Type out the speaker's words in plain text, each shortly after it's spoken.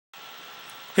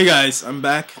Hey guys, I'm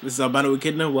back. This is Albano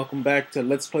Echidna. Welcome back to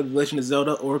Let's Play The Legend of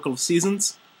Zelda Oracle of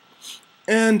Seasons.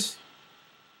 And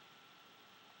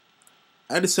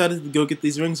I decided to go get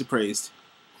these rings appraised.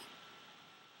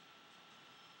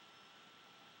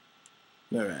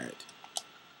 Alright.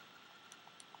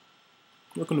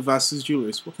 Welcome to Vasa's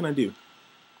Jewelers. What can I do?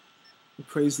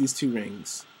 Appraise these two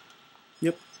rings.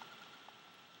 Yep.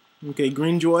 Okay,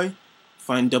 Green Joy.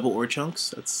 Find double ore chunks.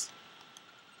 That's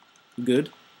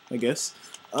good, I guess.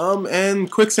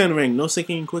 And Quicksand Ring. No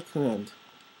sinking in quicksand.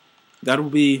 That will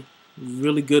be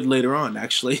really good later on,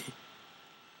 actually.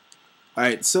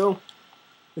 Alright, so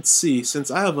let's see. Since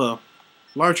I have a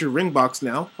larger ring box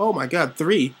now, oh my god,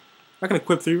 3. I can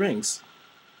equip 3 rings.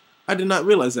 I did not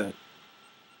realize that.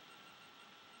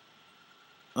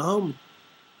 I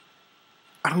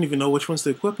don't even know which ones to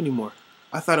equip anymore.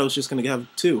 I thought I was just gonna have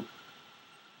 2.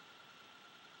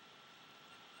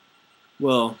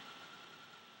 Well,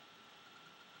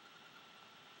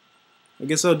 I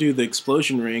guess I'll do the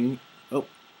explosion ring. Oh.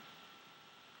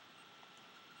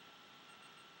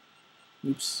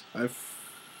 Oops. I've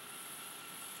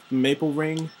maple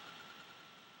ring.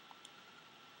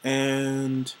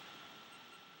 And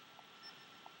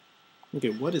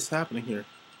okay, what is happening here?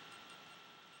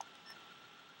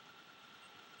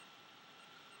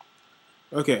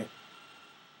 Okay.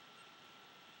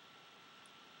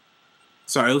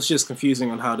 Sorry, it was just confusing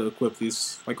on how to equip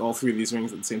these, like all 3 of these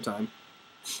rings at the same time.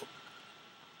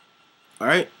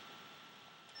 Alright.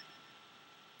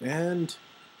 And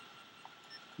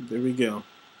there we go.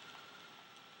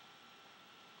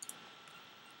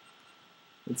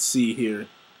 Let's see here.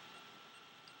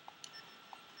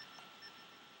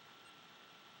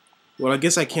 Well, I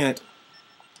guess I can't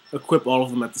equip all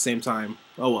of them at the same time.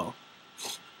 Oh well.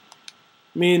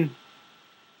 I mean,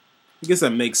 I guess that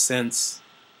makes sense.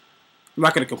 I'm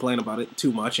not going to complain about it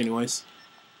too much anyways.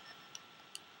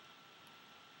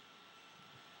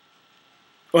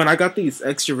 Oh, and I got these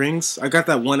extra rings. I got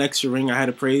that one extra ring I had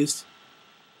appraised.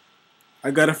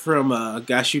 I got it from a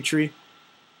cashew tree.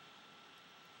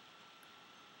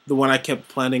 The one I kept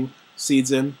planting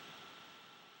seeds in.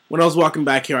 When I was walking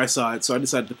back here, I saw it, so I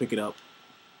decided to pick it up.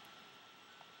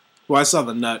 Well, I saw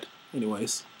the nut,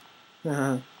 anyways.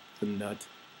 The nut.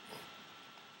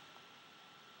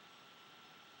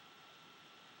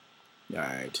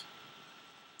 Alright.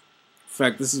 In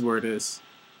fact, this is where it is.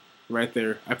 Right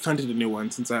there. I planted a new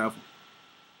one since I have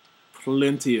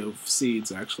plenty of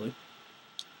seeds, actually.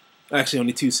 Actually,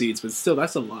 only 2 seeds, but still,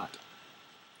 that's a lot.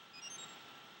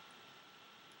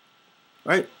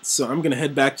 Alright, so I'm going to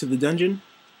head back to the dungeon.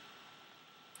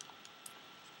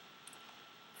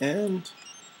 And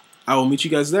I will meet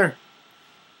you guys there.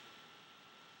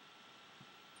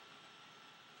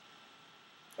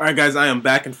 Alright guys, I am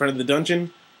back in front of the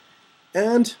dungeon.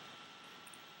 And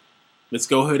let's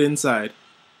go ahead inside.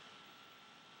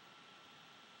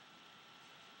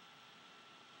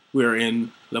 We're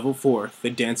in level 4, the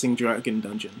Dancing Dragon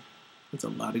Dungeon. That's a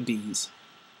lot of D's.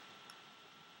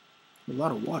 A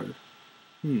lot of water.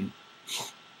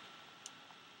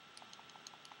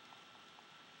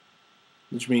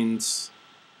 Which means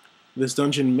this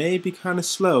dungeon may be kind of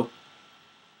slow.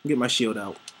 Get my shield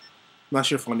out. Not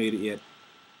sure if I'll need it yet.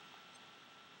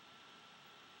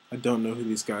 I don't know who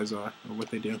these guys are or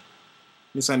what they do.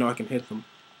 At least I know I can hit them.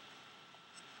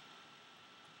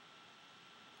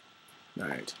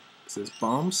 Alright. It says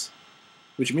bombs,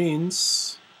 which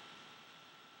means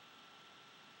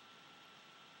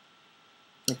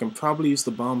I can probably use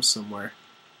the bombs somewhere.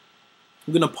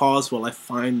 I'm gonna pause while I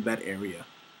find that area.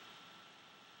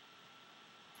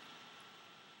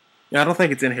 Yeah, I don't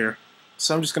think it's in here,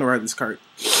 so I'm just gonna ride this cart.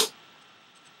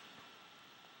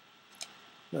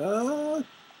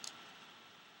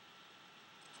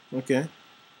 Okay.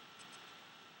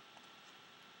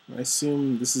 I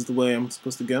assume this is the way I'm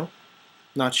supposed to go.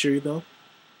 Not sure though.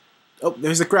 Oh,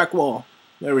 there's a crack wall.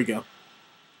 There we go.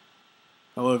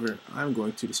 However, I'm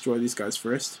going to destroy these guys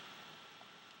first.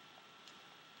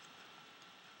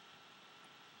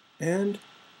 And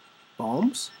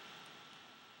bombs.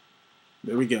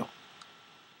 There we go.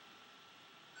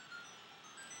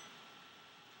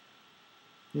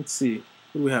 Let's see.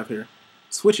 What do we have here?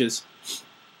 Switches.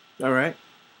 Alright.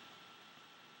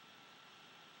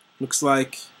 Looks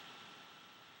like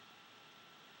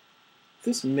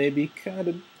this may be kind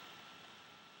of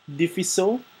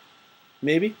difficult.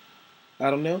 Maybe.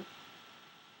 I don't know.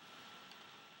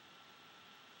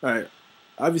 Alright.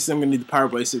 Obviously, I'm going to need the power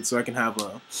bracelet so I can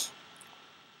have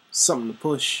something to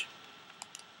push.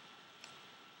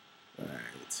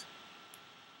 Alright.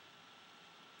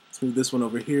 Let's move this one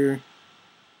over here.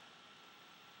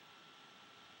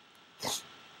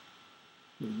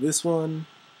 Move this one.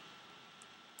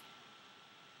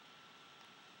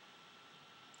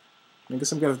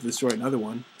 guess I'm gonna have to destroy another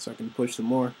one so I can push some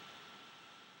more.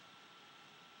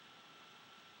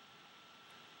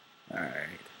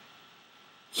 Alright.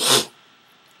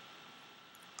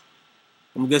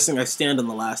 I'm guessing I stand on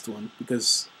the last one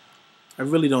because I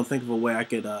really don't think of a way I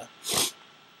could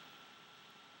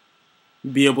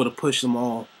be able to push them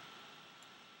all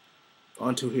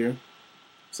onto here.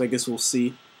 So I guess we'll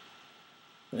see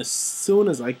as soon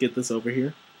as I get this over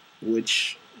here,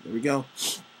 which, there we go,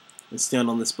 and stand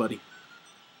on this buddy.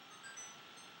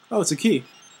 Oh, it's a key.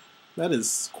 That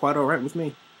is quite alright with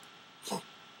me.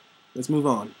 Let's move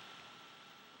on.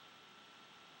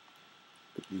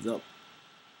 Pick these up.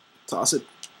 Toss it.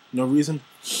 No reason.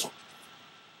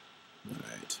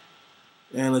 Alright.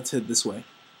 And let's head this way.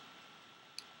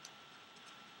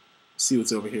 See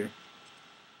what's over here.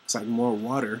 Looks like more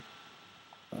water.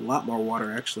 A lot more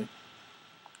water, actually.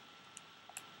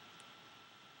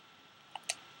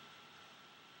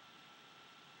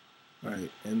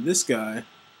 Alright, and this guy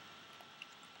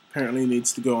apparently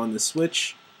needs to go on the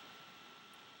switch.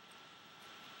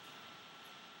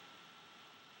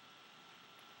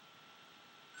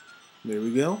 There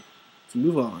we go. Let's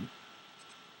move on.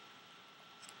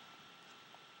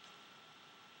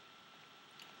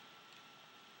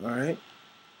 Alright.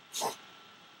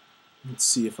 Let's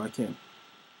see if I can.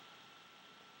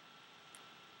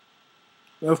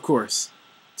 Of course.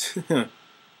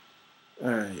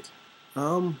 Alright.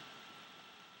 Do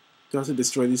I have to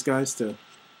destroy these guys to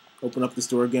open up this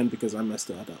door again because I messed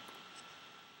that up?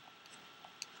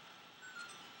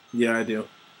 Yeah, I do.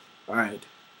 Alright.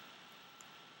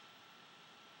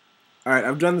 Alright,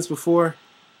 I've done this before.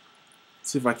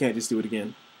 Let's see if I can't just do it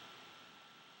again.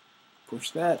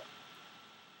 Push that,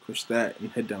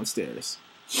 and head downstairs.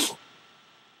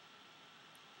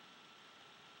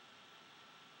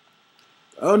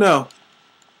 Oh no!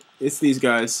 It's these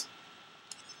guys.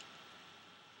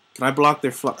 Can I block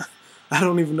their fire? I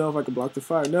don't even know if I can block the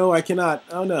fire. No, I cannot.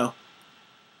 Oh no.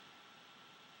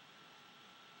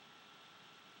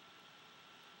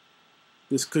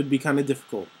 This could be kind of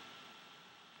difficult.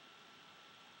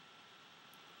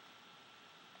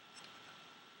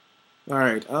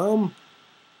 Alright, I'm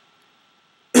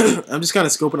just kind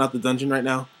of scoping out the dungeon right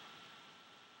now.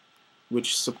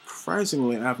 Which,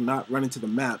 surprisingly, I have not run into the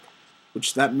map.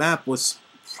 Which, that map was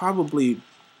probably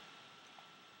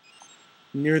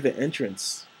near the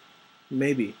entrance.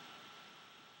 Maybe.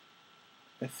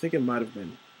 I think it might have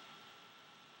been.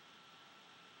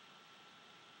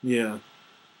 Yeah.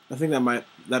 I think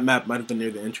that map might have been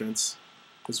near the entrance.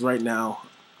 Because right now,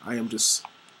 I am just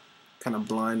kind of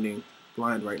blind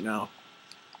right now.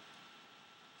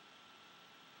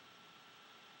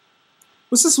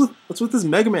 What's with this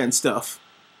Mega Man stuff?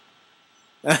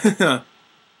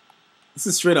 This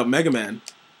is straight up Mega Man.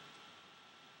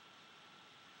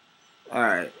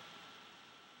 Alright.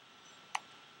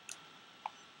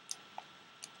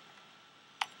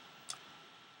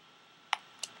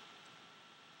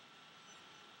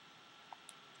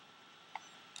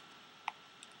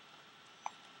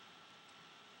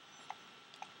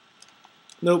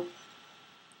 Nope.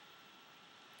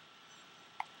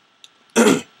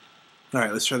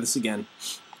 Alright, let's try this again.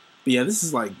 But yeah, this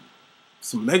is like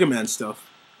some Mega Man stuff.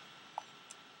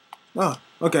 Oh,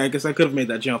 okay, I guess I could have made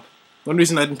that jump. One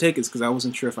reason I didn't take it is because I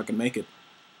wasn't sure if I could make it.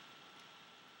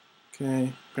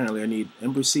 Okay, apparently I need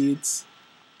Ember Seeds.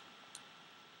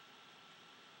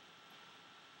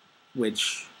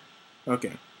 Which,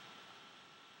 okay.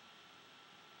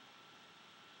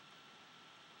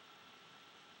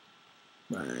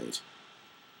 Alright.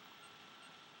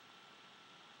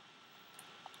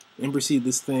 Ember Seed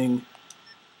this thing,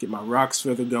 get my rocks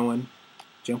further going,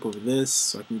 jump over this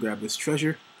so I can grab this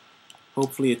treasure.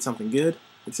 Hopefully it's something good.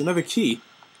 It's another key.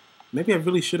 Maybe I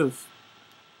really should have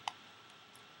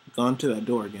gone to that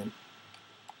door again.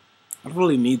 I don't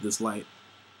really need this light.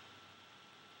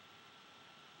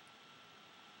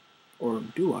 Or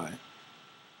do I?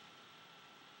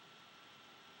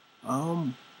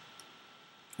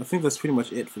 I think that's pretty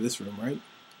much it for this room, right?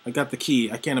 I got the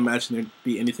key. I can't imagine there'd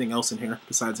be anything else in here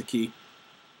besides a key.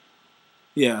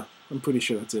 Yeah, I'm pretty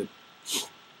sure that's it.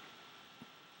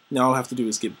 Now all I have to do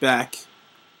is get back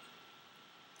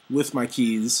with my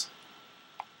keys,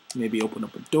 maybe open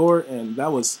up a door, and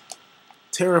that was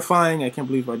terrifying. I can't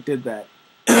believe I did that.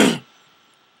 The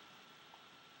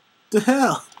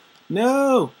hell?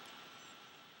 No!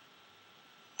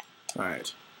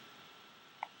 Alright.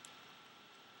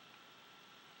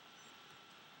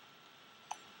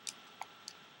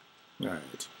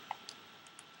 Alright.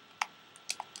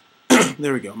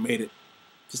 There we go, made it.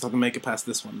 Just have to make it past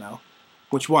this one now.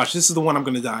 Which, watch, this is the one I'm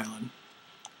gonna die on.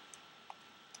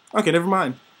 Okay, never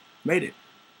mind. Made it.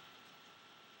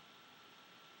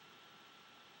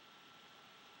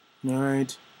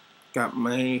 Alright. Got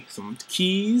some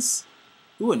keys.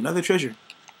 Ooh, another treasure.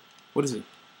 What is it?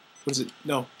 What is it?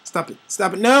 No. Stop it.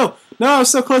 Stop it. No! No! I'm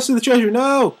so close to the treasure.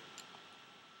 No!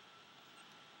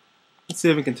 Let's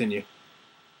save and continue.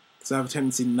 Because I have a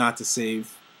tendency not to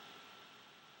save.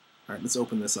 Alright, let's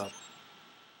open this up.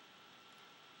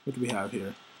 What do we have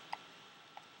here?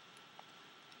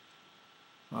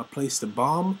 Place the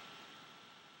bomb.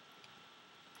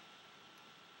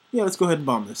 Yeah, let's go ahead and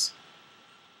bomb this.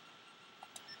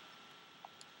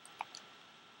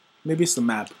 Maybe it's the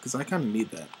map, because I kind of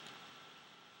need that.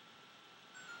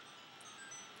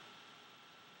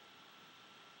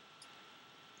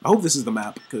 I hope this is the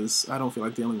map, because I don't feel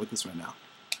like dealing with this right now.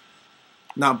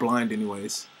 Not blind,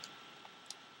 anyways.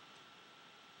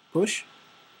 Push?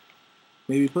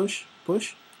 Maybe push?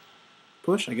 Push?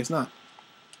 Push? I guess not.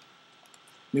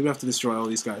 Maybe I have to destroy all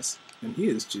these guys. And he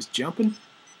is just jumping.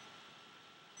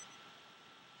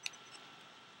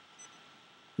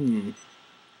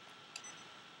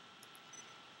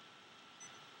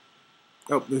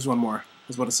 Oh, there's one more. I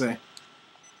was about to say.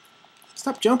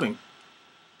 Stop jumping.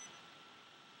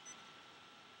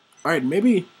 Alright,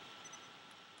 maybe...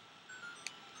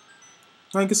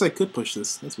 I guess I could push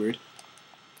this. That's weird.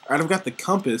 Alright, I've got the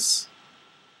compass.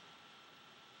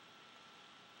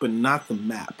 But not the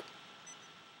map.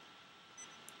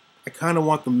 I kind of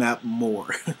want the map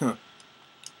more.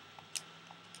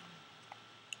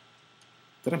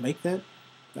 Did I make that?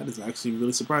 That is actually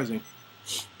really surprising.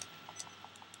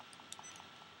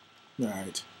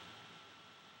 Alright.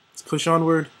 Let's push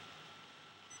onward.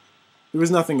 There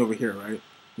was nothing over here, right?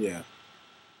 Yeah.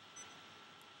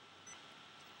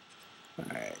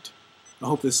 Alright. I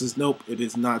hope this is... Nope, it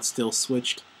is not still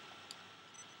switched.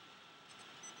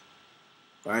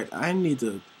 Alright, I need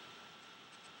to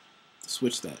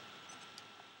switch that.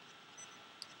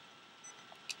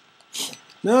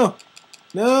 No!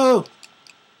 No!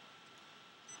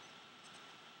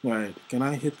 Alright, can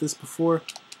I hit this before?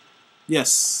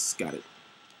 Yes, got it.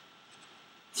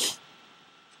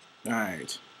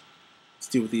 Alright. Let's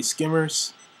deal with these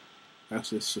skimmers.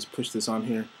 Actually, let's just push this on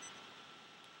here.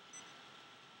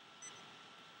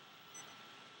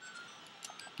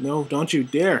 No, don't you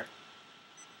dare!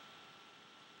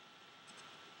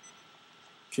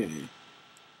 Okay.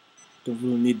 Don't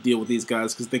really need to deal with these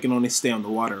guys because they can only stay on the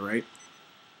water, right?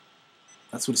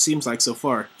 That's what it seems like so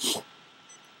far.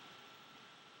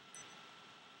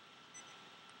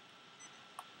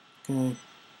 Okay.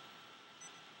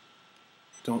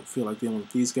 Don't feel like dealing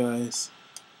with these guys.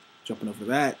 Jumping over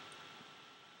that.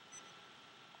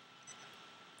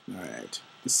 Alright.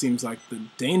 This seems like the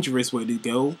dangerous way to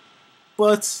go,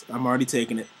 but I'm already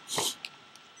taking it.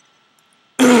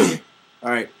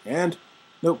 Alright, and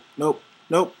nope, nope,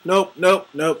 nope, nope, nope,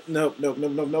 nope, nope, nope, nope,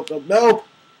 nope, nope, nope, nope.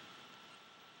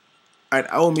 Alright,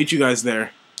 I will meet you guys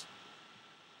there.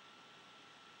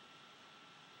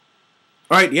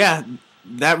 Alright, yeah,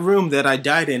 that room that I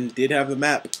died in did have a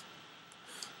map.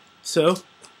 So,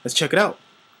 let's check it out.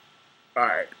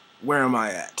 Alright, where am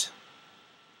I at?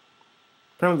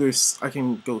 Apparently I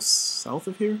can go south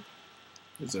of here.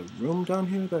 There's a room down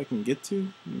here that I can get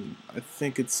to. I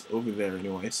think it's over there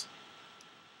anyways.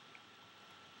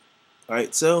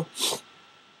 Alright, so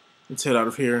let's head out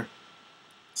of here.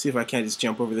 See if I can't just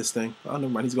jump over this thing. Oh, never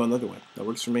mind, he's going the other way. That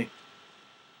works for me.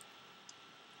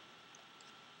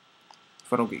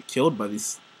 If I don't get killed by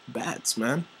these bats,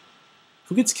 man.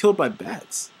 Who gets killed by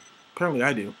bats? Apparently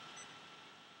I do.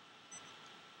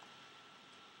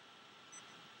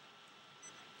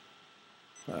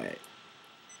 Alright.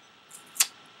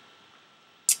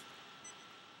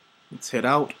 Let's head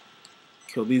out.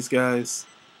 Kill these guys.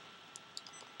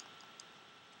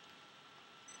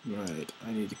 Alright,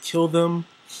 I need to kill them.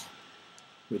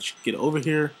 Which, get over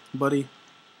here, buddy.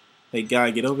 Hey,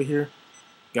 guy, get over here.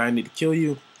 Guy, I need to kill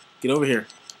you. Get over here.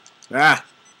 Ah!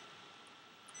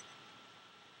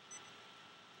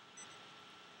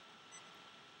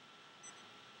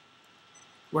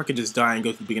 Or I could just die and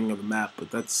go to the beginning of the map,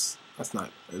 but that's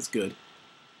not as good.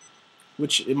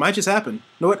 Which, it might just happen. You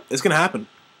know what? It's gonna happen.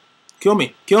 Kill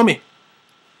me. Kill me.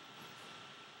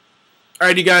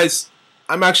 Alright, you guys.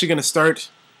 I'm actually gonna start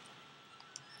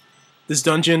this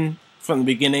dungeon from the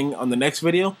beginning on the next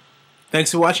video.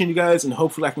 Thanks for watching, you guys, and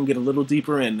hopefully I can get a little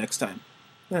deeper in next time.